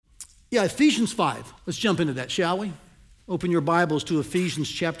Yeah, Ephesians 5. Let's jump into that, shall we? Open your Bibles to Ephesians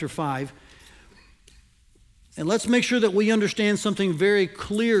chapter 5. And let's make sure that we understand something very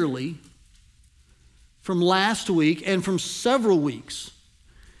clearly from last week and from several weeks.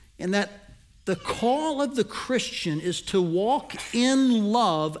 And that the call of the Christian is to walk in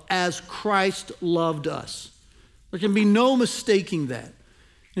love as Christ loved us. There can be no mistaking that.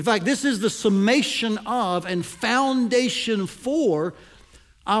 In fact, this is the summation of and foundation for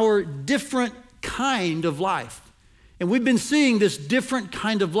our different kind of life. And we've been seeing this different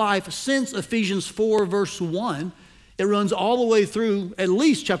kind of life since Ephesians 4, verse 1. It runs all the way through at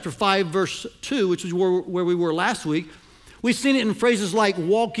least chapter 5, verse 2, which is where we were last week. We've seen it in phrases like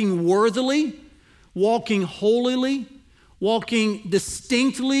walking worthily, walking holily, walking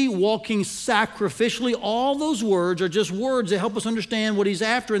distinctly, walking sacrificially. All those words are just words that help us understand what he's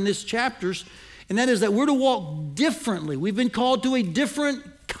after in these chapters, and that is that we're to walk differently. We've been called to a different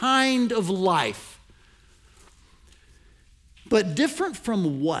kind of life. But different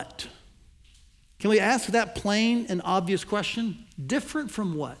from what? Can we ask that plain and obvious question? Different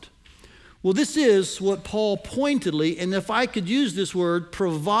from what? Well, this is what Paul pointedly, and if I could use this word,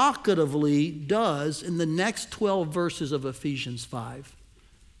 provocatively does in the next 12 verses of Ephesians 5.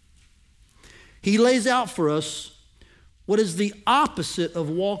 He lays out for us what is the opposite of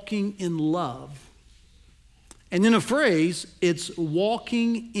walking in love. And in a phrase, it's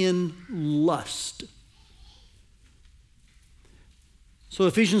walking in lust. So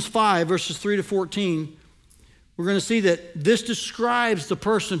Ephesians 5, verses 3 to 14, we're going to see that this describes the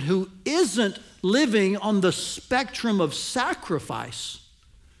person who isn't living on the spectrum of sacrifice.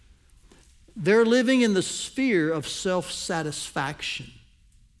 They're living in the sphere of self-satisfaction.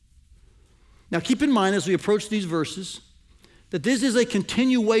 Now keep in mind as we approach these verses that this is a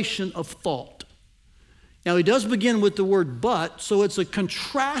continuation of thought. Now he does begin with the word but, so it's a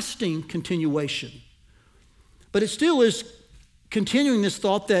contrasting continuation. But it still is continuing this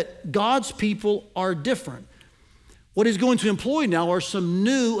thought that God's people are different. What he's going to employ now are some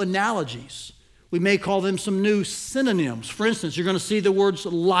new analogies. We may call them some new synonyms. For instance, you're going to see the words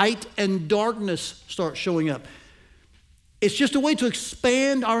light and darkness start showing up. It's just a way to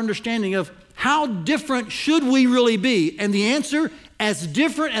expand our understanding of how different should we really be. And the answer, as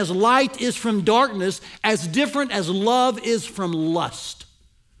different as light is from darkness, as different as love is from lust.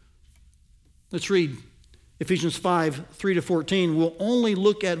 Let's read Ephesians 5, 3 to 14. We'll only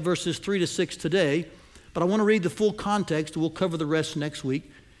look at verses 3 to 6 today. But I want to read the full context. We'll cover the rest next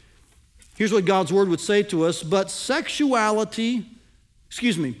week. Here's what God's word would say to us. But sexual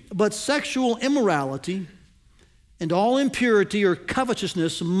immorality and all impurity or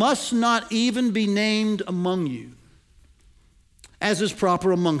covetousness must not even be named among you. As is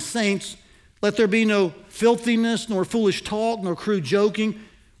proper among saints, let there be no filthiness, nor foolish talk, nor crude joking,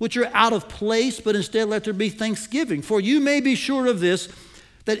 which are out of place, but instead let there be thanksgiving. For you may be sure of this,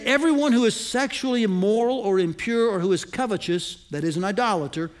 that everyone who is sexually immoral or impure or who is covetous, that is an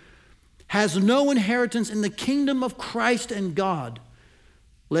idolater, has no inheritance in the kingdom of Christ and God.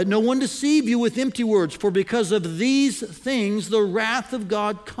 Let no one deceive you with empty words, for because of these things the wrath of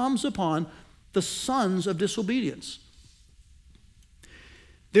God comes upon the sons of disobedience.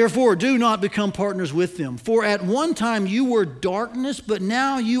 Therefore, do not become partners with them. For at one time you were darkness, but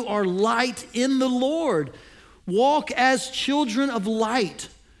now you are light in the Lord. Walk as children of light,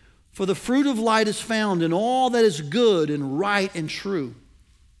 for the fruit of light is found in all that is good and right and true.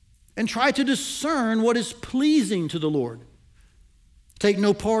 And try to discern what is pleasing to the Lord. Take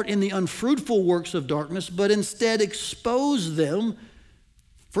no part in the unfruitful works of darkness, but instead expose them.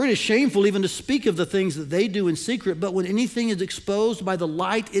 For it is shameful even to speak of the things that they do in secret, but when anything is exposed by the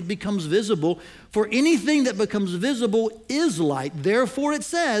light, it becomes visible. For anything that becomes visible is light. Therefore it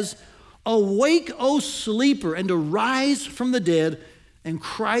says, awake, O sleeper, and arise from the dead, and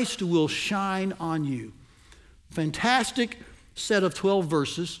Christ will shine on you. Fantastic set of 12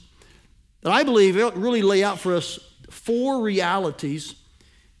 verses that I believe really lay out for us 4 realities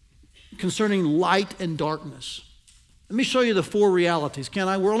concerning light and darkness. Let me show you the 4 realities, can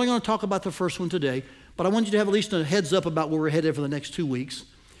I? We're only going to talk about the first one today, but I want you to have at least a heads up about where we're headed for the next 2 weeks.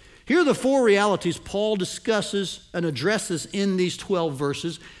 Here are the 4 realities Paul discusses and addresses in these 12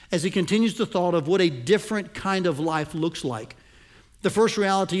 verses as he continues the thought of what a different kind of life looks like. The first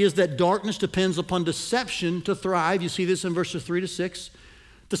reality is that darkness depends upon deception to thrive. You see this in verses 3 to 6.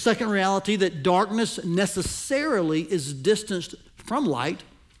 The second reality, that darkness necessarily is distanced from light,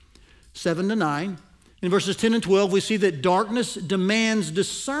 7 to 9. In verses 10 and 12, we see that darkness demands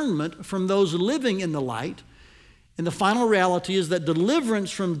discernment from those living in the light. And the final reality is that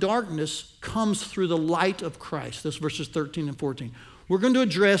deliverance from darkness comes through the light of Christ. That's verses 13 and 14. We're going to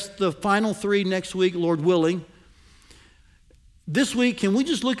address the final three next week, Lord willing. This week, can we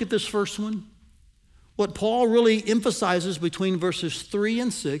just look at this first one? What Paul really emphasizes between verses 3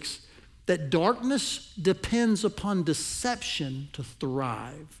 and 6, that darkness depends upon deception to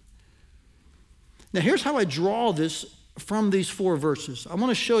thrive. Now, here's how I draw this from these 4 verses. I want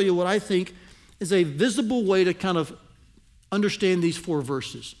to show you what I think is a visible way to kind of understand these 4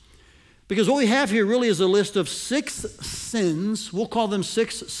 verses. Because what we have here really is a list of 6 sins. We'll call them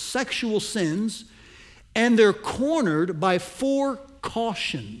 6 sexual sins. And they're cornered by 4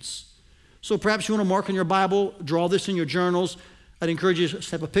 cautions. So perhaps you want to mark in your Bible, draw this in your journals. I'd encourage you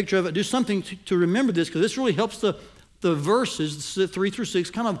to have a picture of it. Do something to remember this, because this really helps the verses, 3 through 6,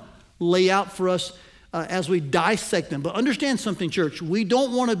 kind of lay out for us as we dissect them. But understand something, church. We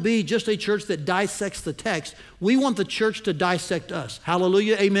don't want to be just a church that dissects the text. We want the church to dissect us.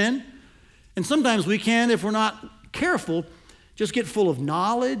 Hallelujah, amen? And sometimes we can, if we're not careful, just get full of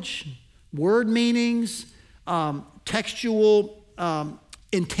knowledge, word meanings, textual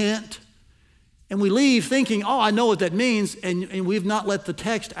intent, and we leave thinking, oh, I know what that means, and we've not let the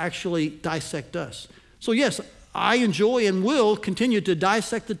text actually dissect us. So yes, I enjoy and will continue to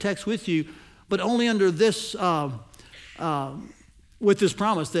dissect the text with you, but only under this, with this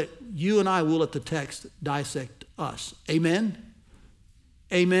promise that you and I will let the text dissect us. Amen?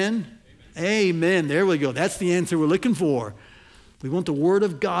 Amen? Amen. There we go. That's the answer we're looking for. We want the Word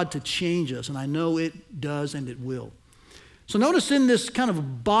of God to change us, and I know it does and it will. So notice in this kind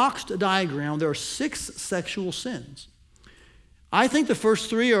of boxed diagram, there are 6 sexual sins. I think the first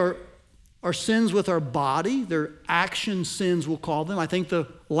 3 are sins with our body. They're action sins, we'll call them. I think the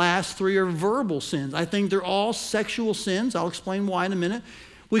last 3 are verbal sins. I think they're all sexual sins. I'll explain why in a minute.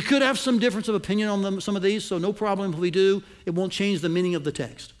 We could have some difference of opinion on them, some of these, so no problem if we do. It won't change the meaning of the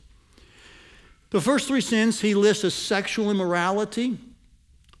text. The first 3 sins he lists as sexual immorality,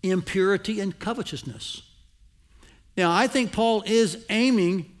 impurity, and covetousness. Now, I think Paul is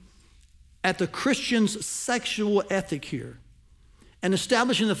aiming at the Christian's sexual ethic here and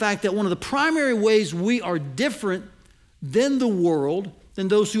establishing the fact that one of the primary ways we are different than the world, than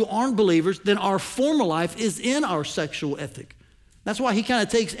those who aren't believers, than our former life is in our sexual ethic. That's why he kind of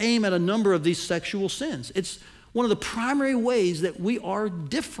takes aim at a number of these sexual sins. It's one of the primary ways that we are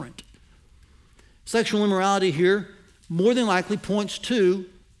different. Sexual immorality here more than likely points to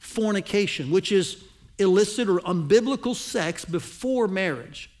fornication, which is illicit or unbiblical sex before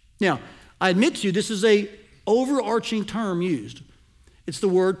marriage. Now, I admit to you, this is an overarching term used. It's the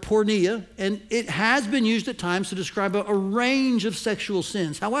word porneia, and it has been used at times to describe a range of sexual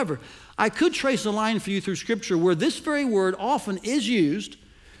sins. However, I could trace a line for you through Scripture where this very word often is used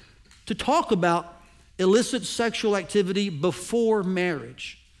to talk about illicit sexual activity before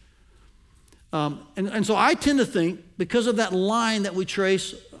marriage. And so I tend to think, because of that line that we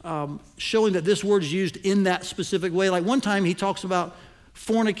trace, showing that this word is used in that specific way. Like one time he talks about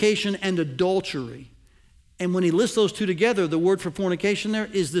fornication and adultery. And when he lists those two together, the word for fornication there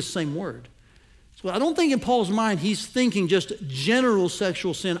is this same word. So I don't think in Paul's mind he's thinking just general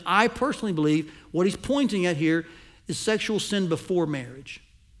sexual sin. I personally believe what he's pointing at here is sexual sin before marriage.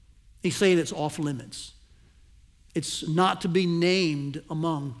 He's saying it's off limits. It's not to be named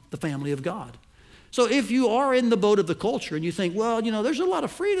among the family of God. So if you are in the boat of the culture and you think, well, you know, there's a lot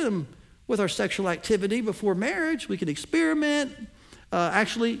of freedom with our sexual activity before marriage, we can experiment.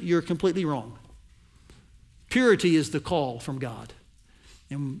 Actually, you're completely wrong. Purity is the call from God.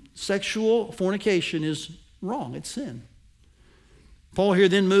 And sexual fornication is wrong. It's sin. Paul here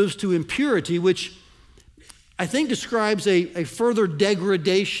then moves to impurity, which I think describes a further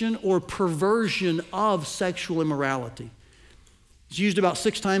degradation or perversion of sexual immorality. It's used about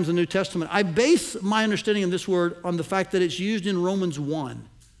 6 times in the New Testament. I base my understanding of this word on the fact that it's used in Romans 1.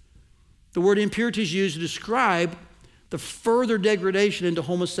 The word impurity is used to describe the further degradation into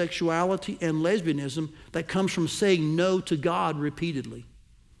homosexuality and lesbianism that comes from saying no to God repeatedly.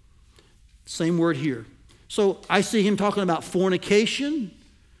 Same word here. So I see him talking about fornication,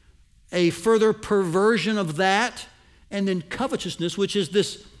 a further perversion of that, and then covetousness, which is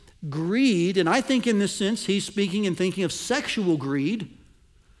this greed. And I think in this sense, he's speaking and thinking of sexual greed,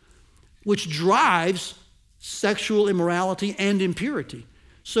 which drives sexual immorality and impurity.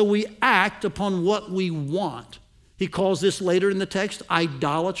 So we act upon what we want. He calls this later in the text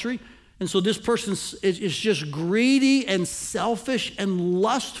idolatry. And so this person is just greedy and selfish and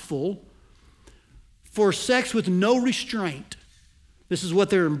lustful for sex with no restraint. This is what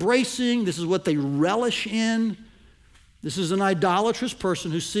they're embracing. This is what they relish in. This is an idolatrous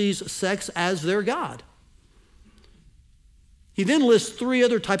person who sees sex as their God. He then lists 3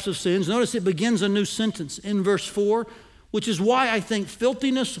 other types of sins. Notice it begins a new sentence. In verse 4, which is why I think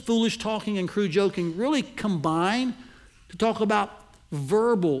filthiness, foolish talking, and crude joking really combine to talk about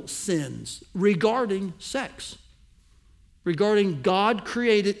verbal sins regarding sex, regarding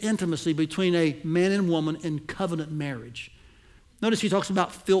God-created intimacy between a man and woman in covenant marriage. Notice he talks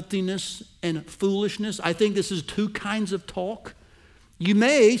about filthiness and foolishness. I think this is two kinds of talk. You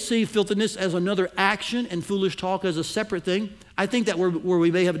may see filthiness as another action and foolish talk as a separate thing. I think that where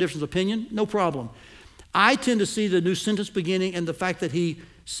we may have a different opinion, no problem. I tend to see the new sentence beginning and the fact that he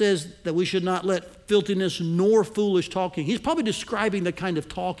says that we should not let filthiness nor foolish talking. He's probably describing the kind of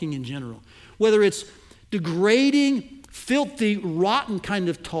talking in general, whether it's degrading, filthy, rotten kind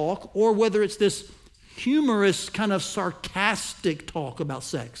of talk, or whether it's this humorous kind of sarcastic talk about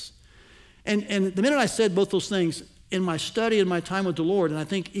sex. And the minute I said both those things in my study and my time with the Lord, and I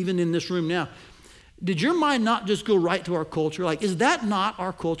think even in this room now, did your mind not just go right to our culture? Like, is that not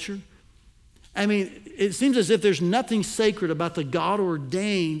our culture? I mean, it seems as if there's nothing sacred about the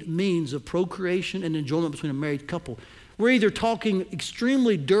God-ordained means of procreation and enjoyment between a married couple. We're either talking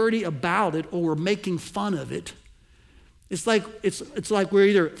extremely dirty about it or we're making fun of it. It's like we're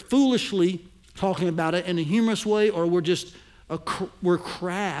either foolishly talking about it in a humorous way or we're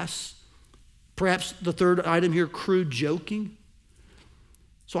crass. Perhaps the third item here, crude joking.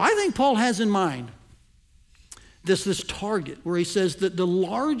 So I think Paul has in mind this target where he says that the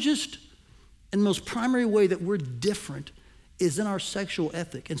largest and most primary way that we're different is in our sexual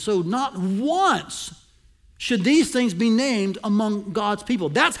ethic. And so not once should these things be named among God's people.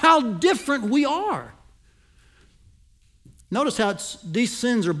 That's how different we are. Notice how these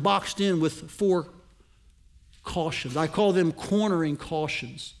sins are boxed in with 4 cautions. I call them cornering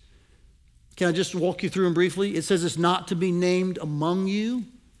cautions. Can I just walk you through them briefly? It says it's not to be named among you.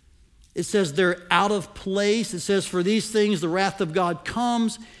 It says they're out of place. It says for these things the wrath of God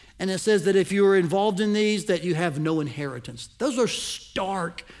comes. And it says that if you are involved in these, that you have no inheritance. Those are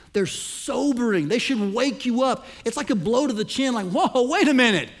stark. They're sobering. They should wake you up. It's like a blow to the chin, like, whoa, wait a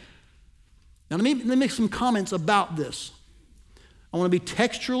minute. Now let me make some comments about this. I want to be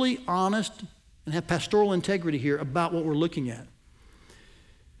textually honest and have pastoral integrity here about what we're looking at.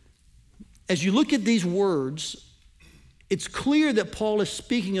 As you look at these words, it's clear that Paul is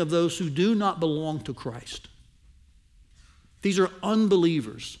speaking of those who do not belong to Christ. These are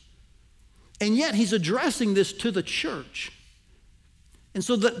unbelievers. And yet he's addressing this to the church. And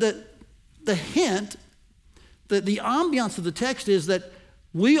so the hint, the ambiance of the text is that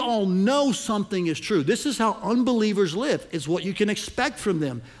we all know something is true. This is how unbelievers live. It's what you can expect from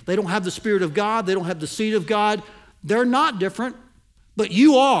them. They don't have the Spirit of God. They don't have the seed of God. They're not different, but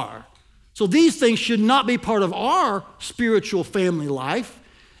you are. So these things should not be part of our spiritual family life.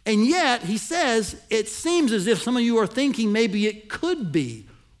 And yet, he says, it seems as if some of you are thinking maybe it could be,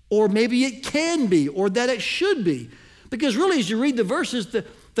 or maybe it can be, or that it should be. Because really, as you read the verses,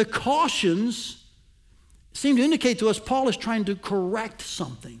 the cautions seem to indicate to us Paul is trying to correct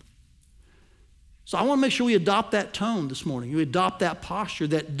something. So I want to make sure we adopt that tone this morning. We adopt that posture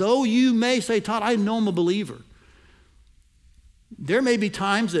that though you may say, Todd, I know I'm a believer. There may be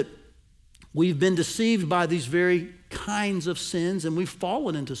times that we've been deceived by these very kinds of sins and we've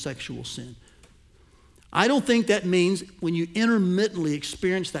fallen into sexual sin. I don't think that means when you intermittently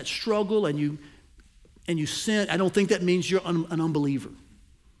experience that struggle and you sin, I don't think that means you're an unbeliever.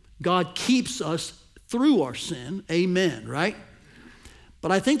 God keeps us through our sin, amen, right?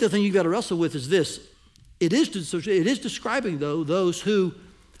 But I think the thing you've got to wrestle with is this. It is describing, though, those who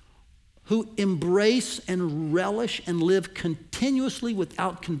embrace and relish and live continuously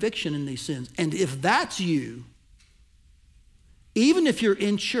without conviction in these sins. And if that's you, even if you're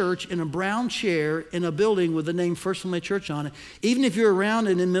in church in a brown chair in a building with the name First Family Church on it, even if you're around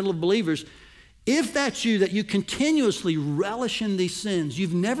and in the middle of believers, if that's you, that you continuously relish in these sins,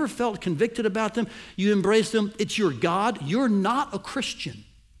 you've never felt convicted about them, you embrace them, it's your God, you're not a Christian.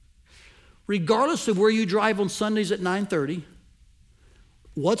 Regardless of where you drive on Sundays at 9:30,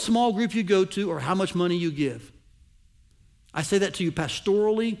 what small group you go to, or how much money you give. I say that to you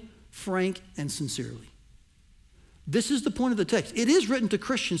pastorally, frank, and sincerely. This is the point of the text. It is written to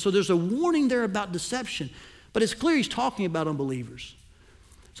Christians, so there's a warning there about deception, but it's clear he's talking about unbelievers.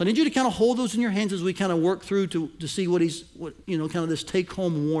 So I need you to kind of hold those in your hands as we kind of work through to see what kind of this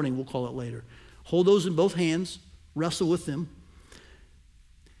take-home warning, we'll call it later. Hold those in both hands, wrestle with them.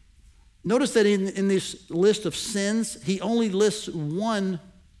 Notice that in this list of sins, he only lists one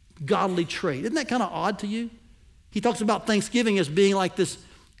godly trait. Isn't that kind of odd to you? He talks about Thanksgiving as being like this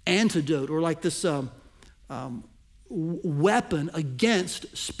antidote or like this weapon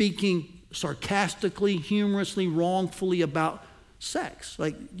against speaking sarcastically, humorously, wrongfully about sex.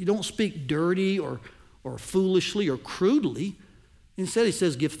 Like you don't speak dirty or or foolishly or crudely. Instead, he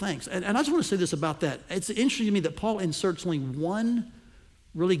says, give thanks. And I just want to say this about that. It's interesting to me that Paul inserts only one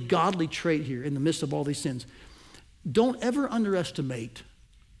really godly trait here in the midst of all these sins. Don't ever underestimate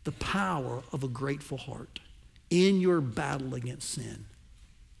the power of a grateful heart in your battle against sin.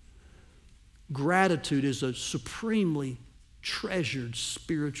 Gratitude is a supremely treasured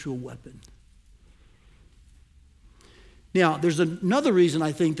spiritual weapon. Now, there's another reason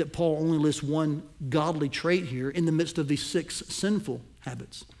I think that Paul only lists one godly trait here in the midst of these 6 sinful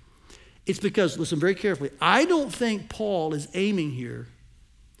habits. It's because, listen very carefully, I don't think Paul is aiming here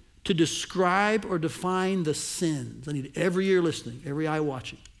to describe or define the sins. I need every ear listening, every eye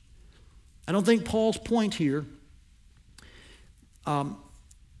watching. I don't think Paul's point here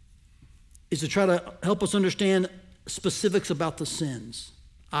is to try to help us understand specifics about the sins.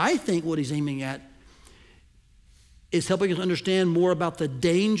 I think what he's aiming at is helping us understand more about the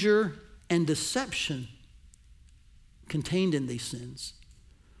danger and deception contained in these sins.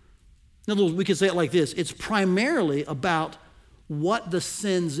 In other words, we could say it like this. It's primarily about what the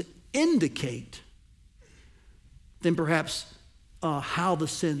sins indicate than perhaps how the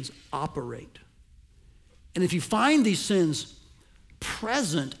sins operate. And if you find these sins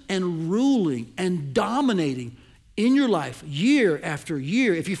present and ruling and dominating in your life year after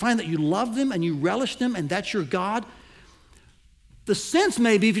year, if you find that you love them and you relish them and that's your God, the sense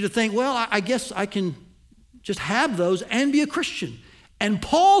may be for you to think, well, I guess I can just have those and be a Christian. And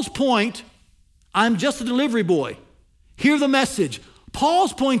Paul's point, I'm just a delivery boy. Hear the message.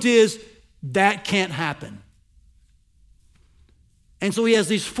 Paul's point is that can't happen. And so he has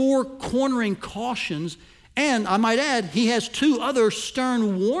these 4 cornering cautions, and I might add, he has 2 other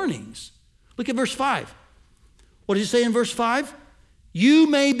stern warnings. Look at verse 5. What does he say in verse 5? You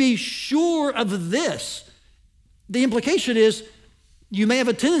may be sure of this. The implication is you may have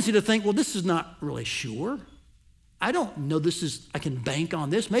a tendency to think, well, this is not really sure. I don't know I can bank on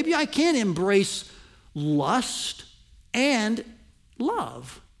this. Maybe I can embrace lust and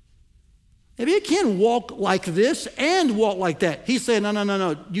love. Maybe I can walk like this and walk like that. He's saying,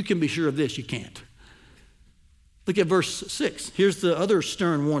 no, you can be sure of this. You can't. Look at verse 6. Here's the other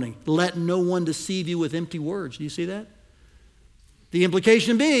stern warning. Let no one deceive you with empty words. Do you see that? The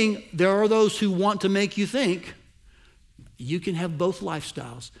implication being, there are those who want to make you think you can have both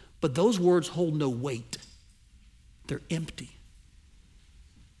lifestyles, but those words hold no weight. They're empty.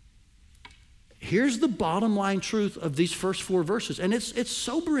 Here's the bottom line truth of these first 4 verses, and it's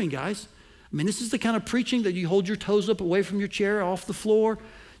sobering, guys. I mean, this is the kind of preaching that you hold your toes up away from your chair, off the floor.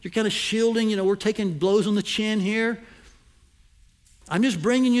 You're kind of shielding, we're taking blows on the chin here. I'm just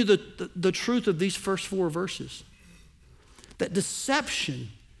bringing you the truth of these first 4 verses. That deception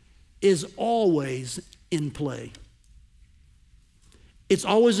is always in play. It's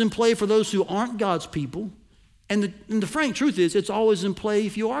always in play for those who aren't God's people. And the frank truth is, it's always in play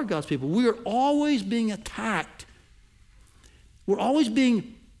if you are God's people. We are always being attacked. We're always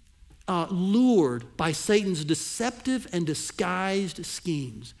being lured by Satan's deceptive and disguised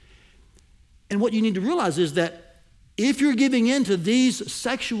schemes. And what you need to realize is that if you're giving in to these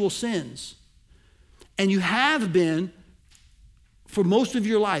sexual sins, and you have been for most of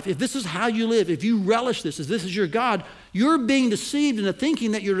your life, if this is how you live, if you relish this, if this is your God, you're being deceived into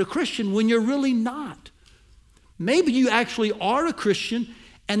thinking that you're a Christian when you're really not. Maybe you actually are a Christian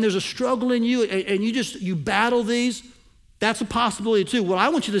and there's a struggle in you and you battle these. That's a possibility too. What I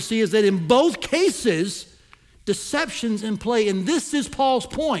want you to see is that in both cases, deception's in play. And this is Paul's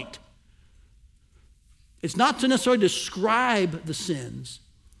point. It's not to necessarily describe the sins.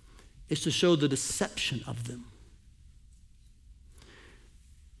 It's to show the deception of them.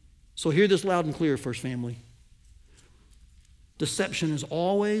 So hear this loud and clear, First Family. Deception is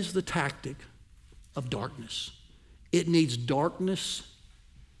always the tactic of darkness. It needs darkness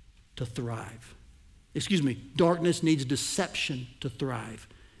to thrive. Darkness needs deception to thrive.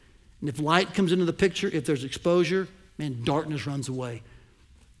 And if light comes into the picture, if there's exposure, man, darkness runs away.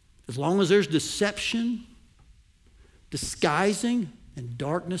 As long as there's deception, disguising, and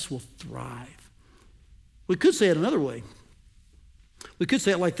darkness will thrive. We could say it another way. We could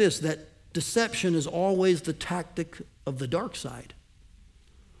say it like this, that deception is always the tactic of the dark side.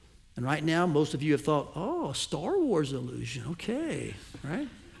 And right now, most of you have thought, a Star Wars illusion, okay, right?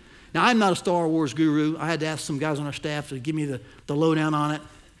 Now, I'm not a Star Wars guru. I had to ask some guys on our staff to give me the lowdown on it.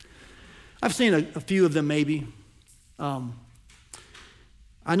 I've seen a few of them maybe. I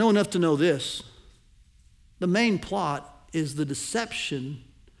know enough to know this. The main plot is the deception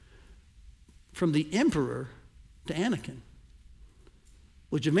from the emperor to Anakin,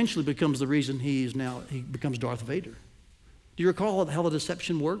 which eventually becomes the reason he becomes Darth Vader. Do you recall how the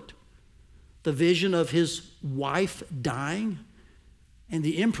deception worked? the vision of his wife dying, and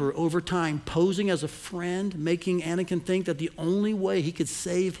the emperor over time posing as a friend, making Anakin think that the only way he could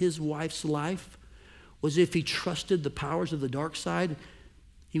save his wife's life was if he trusted the powers of the dark side.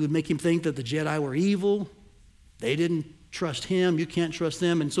 He would make him think that the Jedi were evil. They didn't trust him. You can't trust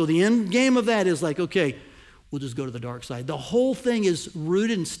them. And so the end game of that is like, okay, we'll just go to the dark side. The whole thing is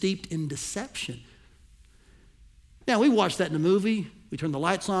rooted and steeped in deception. Now, we watch that in a movie. We turn the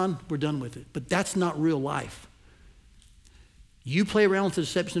lights on. We're done with it. But that's not real life. You play around with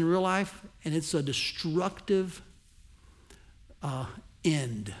deception in real life, and it's a destructive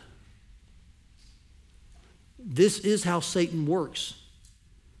end. This is how Satan works.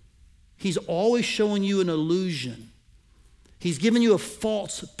 He's always showing you an illusion. He's giving you a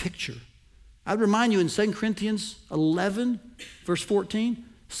false picture. I'd remind you in 2 Corinthians 11, verse 14,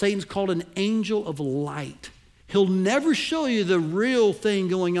 Satan's called an angel of light. He'll never show you the real thing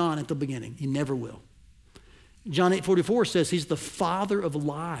going on at the beginning. He never will. John 8:44 says he's the father of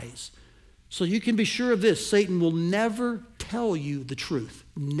lies. So you can be sure of this. Satan will never tell you the truth.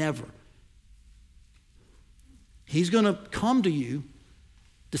 Never. He's going to come to you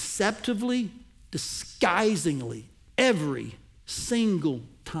deceptively, disguisingly, every single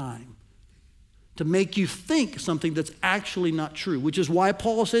time to make you think something that's actually not true, which is why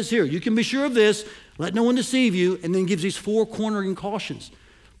Paul says here, you can be sure of this, let no one deceive you, and then gives these 4 cornering cautions.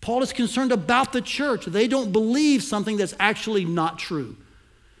 Paul is concerned about the church. They don't believe something that's actually not true.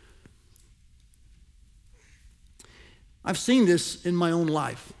 I've seen this in my own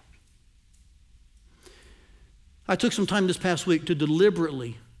life. I took some time this past week to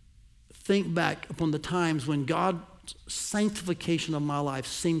deliberately think back upon the times when God's sanctification of my life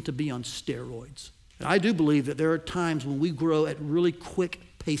seemed to be on steroids. And I do believe that there are times when we grow at really quick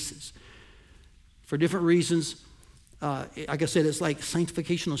paces for different reasons. Like I said, it's like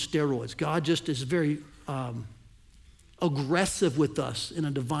sanctification on steroids. God just is very aggressive with us in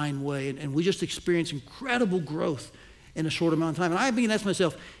a divine way, and we just experience incredible growth in a short amount of time. And I began to ask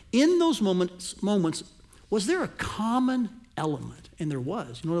myself, in those moments, was there a common element? And there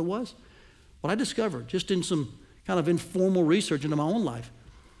was. You know what it was? What I discovered, just in some kind of informal research into my own life,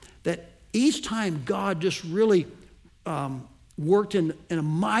 that each time God just really worked in a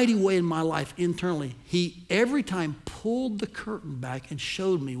mighty way in my life internally, he every time pulled the curtain back and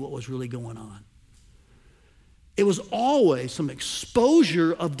showed me what was really going on. It was always some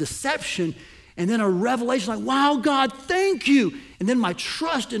exposure of deception and then a revelation like, wow, God, thank you. And then my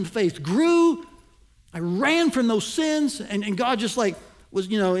trust and faith grew. I ran from those sins, and God just like was,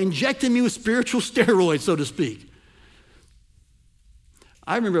 injecting me with spiritual steroids, so to speak.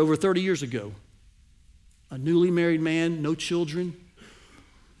 I remember over 30 years ago, a newly married man, no children.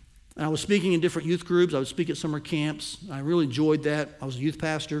 And I was speaking in different youth groups. I would speak at summer camps. I really enjoyed that. I was a youth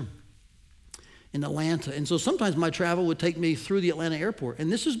pastor in Atlanta. And so sometimes my travel would take me through the Atlanta airport. And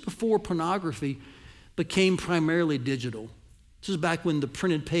this is before pornography became primarily digital. This is back when the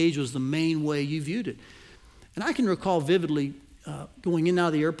printed page was the main way you viewed it. And I can recall vividly going in and out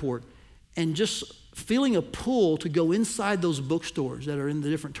of the airport and just feeling a pull to go inside those bookstores that are in the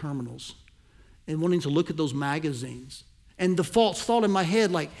different terminals and wanting to look at those magazines. And the false thought in my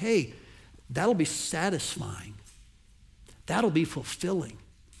head like, hey, that'll be satisfying. That'll be fulfilling.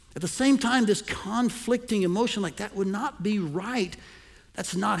 At the same time, this conflicting emotion like that would not be right.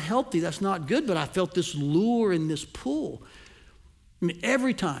 That's not healthy. That's not good. But I felt this lure and this pull. I mean,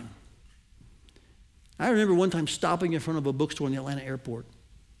 every time. I remember one time stopping in front of a bookstore in the Atlanta airport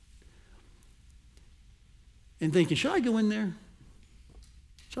and thinking, should I go in there?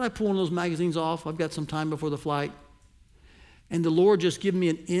 Should I pull one of those magazines off? I've got some time before the flight. And the Lord just gave me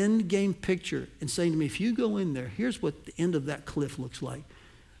an end game picture and saying to me, if you go in there, here's what the end of that cliff looks like.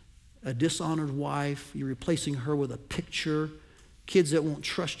 A dishonored wife, you're replacing her with a picture, kids that won't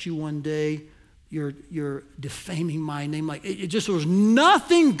trust you one day, you're defaming my name. Like it just was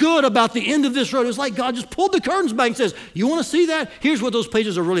nothing good about the end of this road. It was like God just pulled the curtains back and says, you want to see that? Here's what those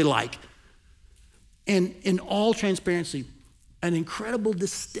pages are really like. And in all transparency, an incredible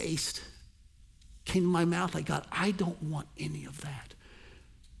distaste came to my mouth like, God, I don't want any of that.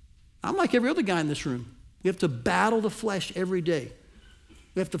 I'm like every other guy in this room. We have to battle the flesh every day.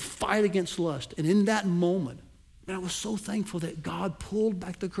 We have to fight against lust. And in that moment, man, I was so thankful that God pulled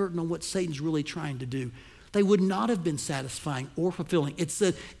back the curtain on what Satan's really trying to do. They would not have been satisfying or fulfilling. It's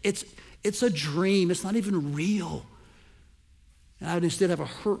a dream. It's not even real. And I would instead have a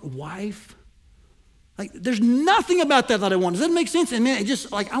hurt wife. Like, there's nothing about that I want. Does that make sense? And man, it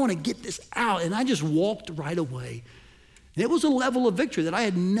just like, I want to get this out. And I just walked right away. And it was a level of victory that I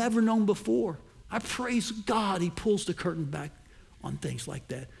had never known before. I praise God he pulls the curtain back on things like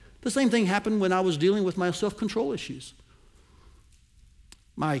that. The same thing happened when I was dealing with my self-control issues.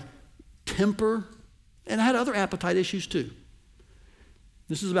 My temper, and I had other appetite issues too.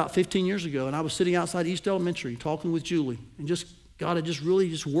 This is about 15 years ago, and I was sitting outside East Elementary talking with Julie, and God had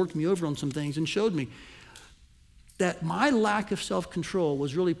really worked me over on some things and showed me that my lack of self-control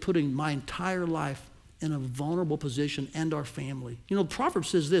was really putting my entire life in a vulnerable position and our family. You know, Proverbs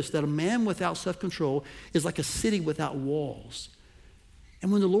says this, that a man without self-control is like a city without walls.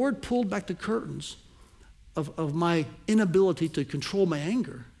 And when the Lord pulled back the curtains of my inability to control my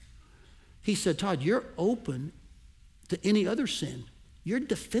anger, he said, Todd, you're open to any other sin. You're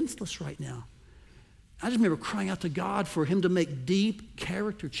defenseless right now. I just remember crying out to God for him to make deep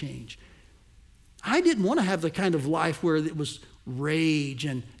character change. I didn't want to have the kind of life where it was rage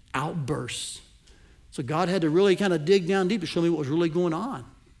and outbursts. So God had to really kind of dig down deep to show me what was really going on.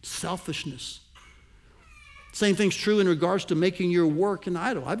 Selfishness. Same thing's true in regards to making your work an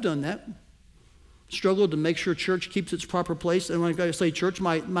idol. I've done that. Struggled to make sure church keeps its proper place. And when I say church,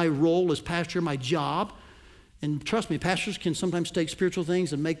 my role as pastor, my job. And trust me, pastors can sometimes take spiritual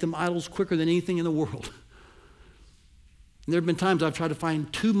things and make them idols quicker than anything in the world. And there have been times I've tried to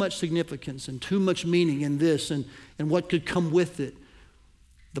find too much significance and too much meaning in this and what could come with it.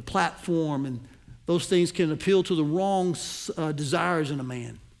 The platform and those things can appeal to the wrong desires in a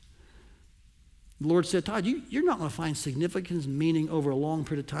man. The Lord said, Todd, you're not going to find significance and meaning over a long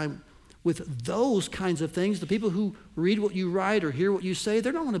period of time with those kinds of things. The people who read what you write or hear what you say,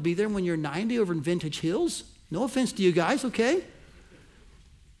 they're not going to be there when you're 90 over in Vintage Hills. No offense to you guys, okay?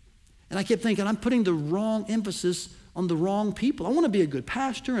 And I kept thinking, I'm putting the wrong emphasis on the wrong people. I want to be a good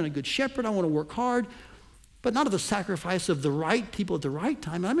pastor and a good shepherd. I want to work hard, but not at the sacrifice of the right people at the right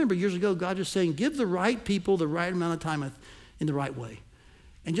time. And I remember years ago, God just saying, give the right people the right amount of time in the right way.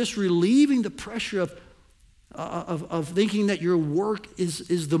 And just relieving the pressure of thinking that your work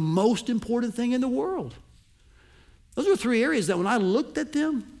is the most important thing in the world. Those are three areas that when I looked at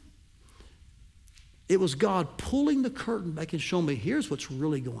them, it was God pulling the curtain back and showing me, here's what's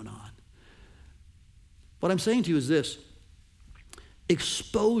really going on. What I'm saying to you is this.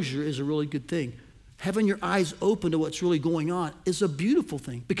 Exposure is a really good thing. Having your eyes open to what's really going on is a beautiful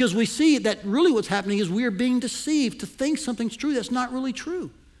thing. Because we see that really what's happening is we are being deceived to think something's true that's not really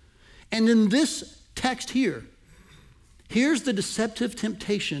true. And in this text here, here's the deceptive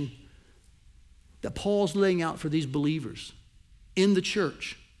temptation that Paul's laying out for these believers in the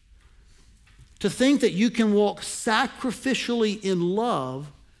church. To think that you can walk sacrificially in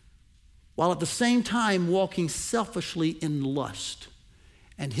love while at the same time walking selfishly in lust.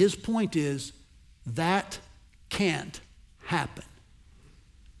 And his point is that can't happen.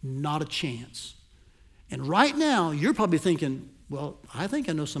 Not a chance. And right now, you're probably thinking, well, I think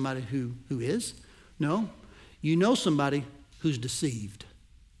I know somebody who is. No, you know somebody who's deceived.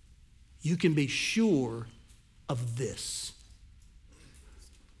 You can be sure of this.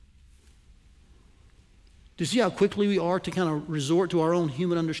 Do you see how quickly we are to kind of resort to our own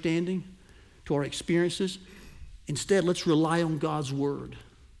human understanding, to our experiences? Instead, let's rely on God's word.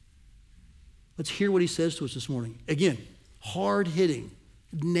 Let's hear what he says to us this morning. Again, hard-hitting,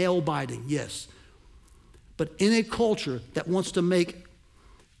 nail-biting, yes. But in a culture that wants to make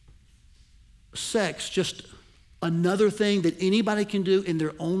sex just another thing that anybody can do in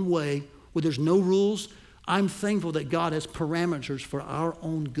their own way, where there's no rules, I'm thankful that God has parameters for our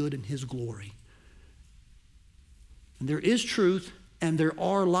own good and his glory. And there is truth and there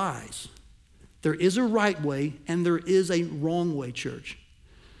are lies. There is a right way and there is a wrong way, church.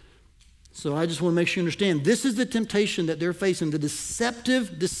 So I just want to make sure you understand, this is the temptation that they're facing, the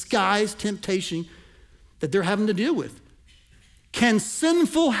deceptive, disguised temptation that they're having to deal with. Can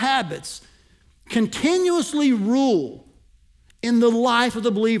sinful habits continuously rule in the life of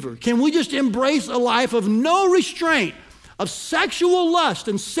the believer? Can we just embrace a life of no restraint, of sexual lust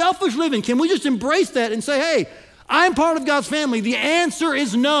and selfish living? Can we just embrace that and say, hey, I'm part of God's family? The answer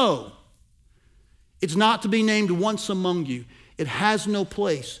is no. It's not to be named once among you. It has no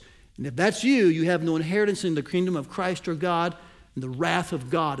place. And if that's you, you have no inheritance in the kingdom of Christ or God, and the wrath of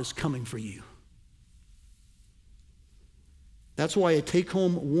God is coming for you. That's why a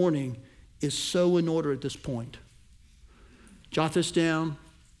take-home warning is so in order at this point. Jot this down,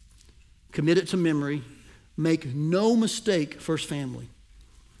 commit it to memory, make no mistake, First Family.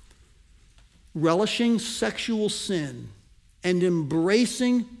 Relishing sexual sin and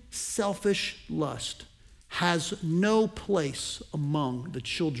embracing selfish lust has no place among the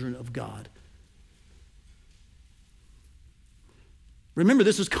children of God. Remember,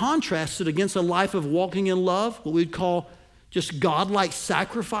 this is contrasted against a life of walking in love, what we'd call just godlike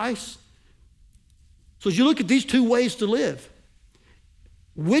sacrifice. So as you look at these two ways to live,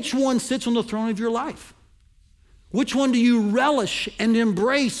 which one sits on the throne of your life? Which one do you relish and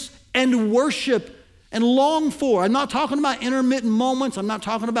embrace and worship and long for? I'm not talking about intermittent moments. I'm not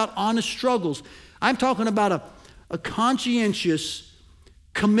talking about honest struggles. I'm talking about a conscientious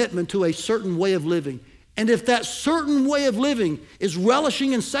commitment to a certain way of living. And if that certain way of living is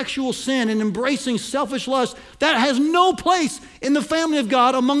relishing in sexual sin and embracing selfish lust, that has no place in the family of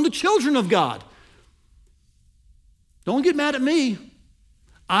God among the children of God. Don't get mad at me.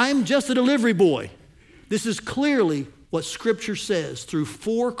 I'm just a delivery boy. This is clearly what Scripture says through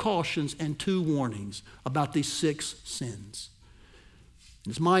 4 cautions and 2 warnings about these 6 sins.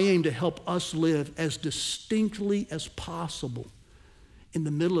 It's my aim to help us live as distinctly as possible in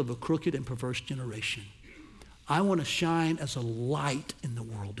the middle of a crooked and perverse generation. I want to shine as a light in the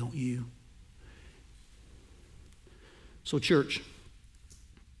world, don't you? So, church,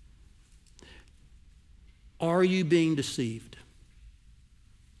 are you being deceived?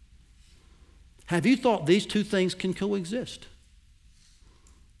 Have you thought these 2 things can coexist?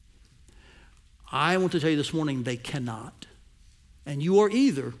 I want to tell you this morning, they cannot. And you are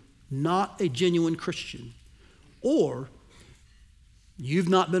either not a genuine Christian, or you've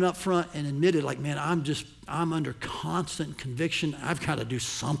not been up front and admitted, like, man, I'm under constant conviction. I've got to do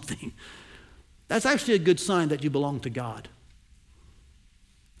something. That's actually a good sign that you belong to God.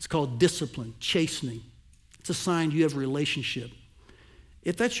 It's called discipline, chastening. It's a sign you have a relationship.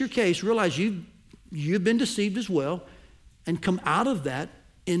 If that's your case, realize you've been deceived as well, and come out of that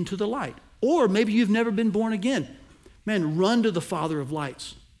into the light. Or maybe you've never been born again. Man, run to the Father of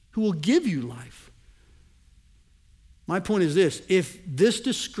lights who will give you life. My point is this: if this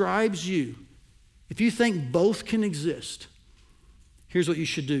describes you, if you think both can exist, here's what you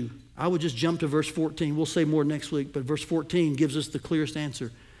should do. I would just jump to verse 14. We'll say more next week, but verse 14 gives us the clearest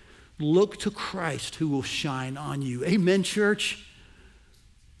answer. Look to Christ who will shine on you. Amen, church?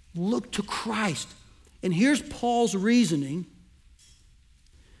 Look to Christ. And here's Paul's reasoning.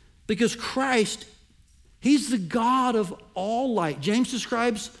 Because Christ, he's the God of all light. James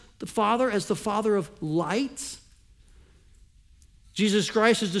describes the Father as the Father of lights. Jesus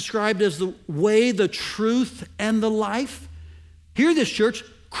Christ is described as the way, the truth, and the life. Hear this, church.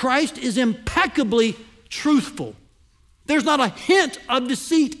 Christ is impeccably truthful. There's not a hint of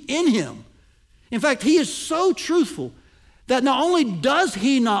deceit in him. In fact, he is so truthful that not only does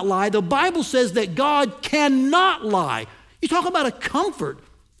he not lie, the Bible says that God cannot lie. You talk about a comfort.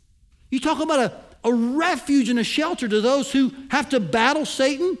 You talk about a refuge and a shelter to those who have to battle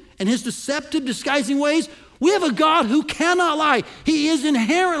Satan and his deceptive, disguising ways. We have a God who cannot lie. He is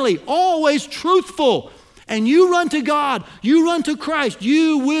inherently always truthful. And you run to God, you run to Christ,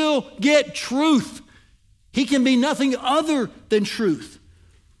 you will get truth. He can be nothing other than truth.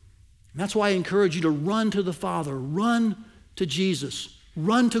 And that's why I encourage you to run to the Father, run to Jesus,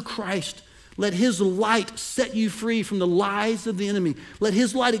 run to Christ. Let his light set you free from the lies of the enemy. Let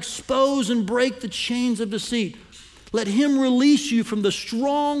his light expose and break the chains of deceit. Let him release you from the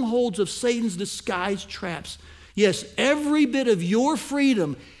strongholds of Satan's disguised traps. Yes, every bit of your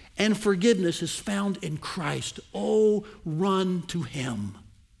freedom and forgiveness is found in Christ. Oh, run to him.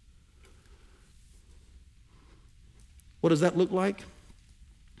 What does that look like?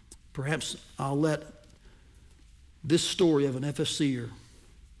 Perhaps I'll let this story of an FSCer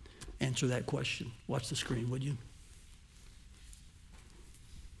answer that question. Watch the screen, would you?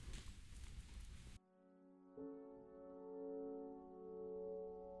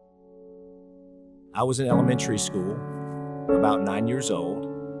 I was in elementary school, about 9 years old,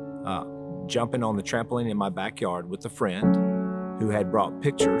 jumping on the trampoline in my backyard with a friend who had brought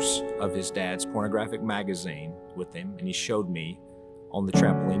pictures of his dad's pornographic magazine with him, and he showed me on the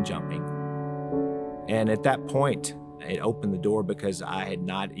trampoline jumping. And at that point, it opened the door because I had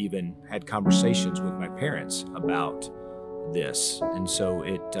not even had conversations with my parents about this. And so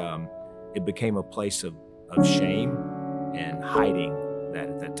it became a place of shame and hiding that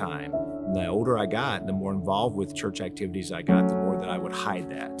at that time. And the older I got, the more involved with church activities I got, the more that I would hide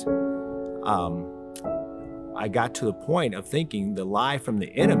that. I got to the point of thinking the lie from the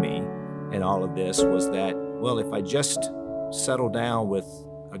enemy in all of this was that, well, if I just settle down with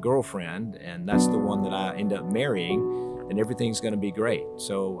a girlfriend and that's the one that I end up marrying, then everything's going to be great.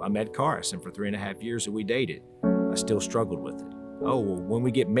 So I met Karis, and for 3.5 years that we dated, I still struggled with it. Oh, well, when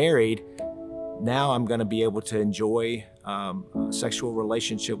we get married, now I'm going to be able to enjoy a sexual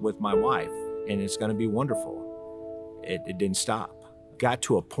relationship with my wife, and it's going to be wonderful. It didn't stop. Got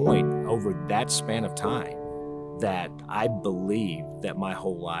to a point over that span of time that I believed that my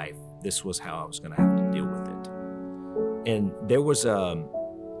whole life, this was how I was going to have to deal with it. And there was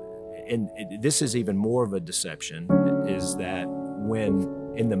and this is even more of a deception, is that when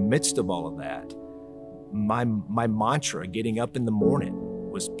in the midst of all of that, my mantra getting up in the morning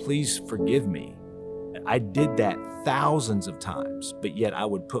was, please forgive me. I did that thousands of times, but yet I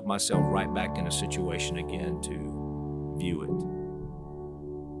would put myself right back in a situation again to view it.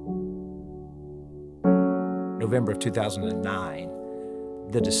 November of 2009,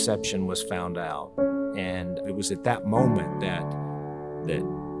 the deception was found out. And it was at that moment that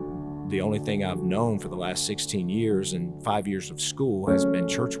the only thing I've known for the last 16 years and 5 years of school has been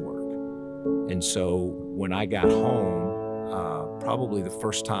church work. And so when I got home, probably the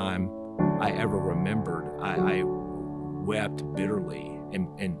first time I ever remembered, I wept bitterly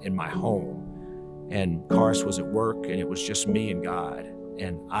in my home. And Karis was at work, and it was just me and God.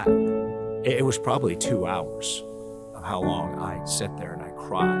 And it was probably 2 hours of how long I sat there and I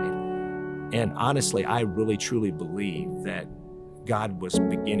cried. And honestly, I really truly believe that God was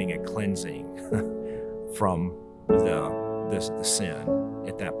beginning a cleansing from the sin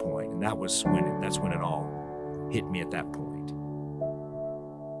at that point. And that's when it all hit me at that point.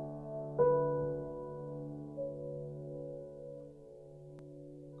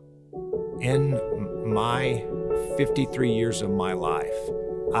 In my 53 years of my life,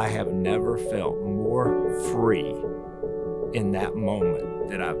 I have never felt more free in that moment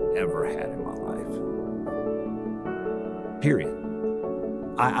that I've ever had in my life. Period.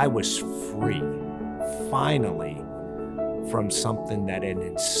 I was free, finally, from something that had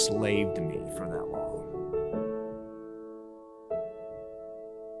enslaved me for that long.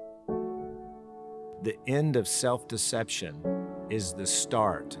 The end of self-deception is the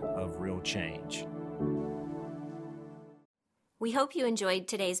start of real change. We hope you enjoyed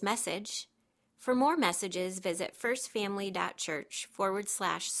today's message. For more messages, visit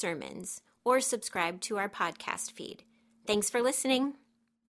firstfamily.church/sermons or subscribe to our podcast feed. Thanks for listening.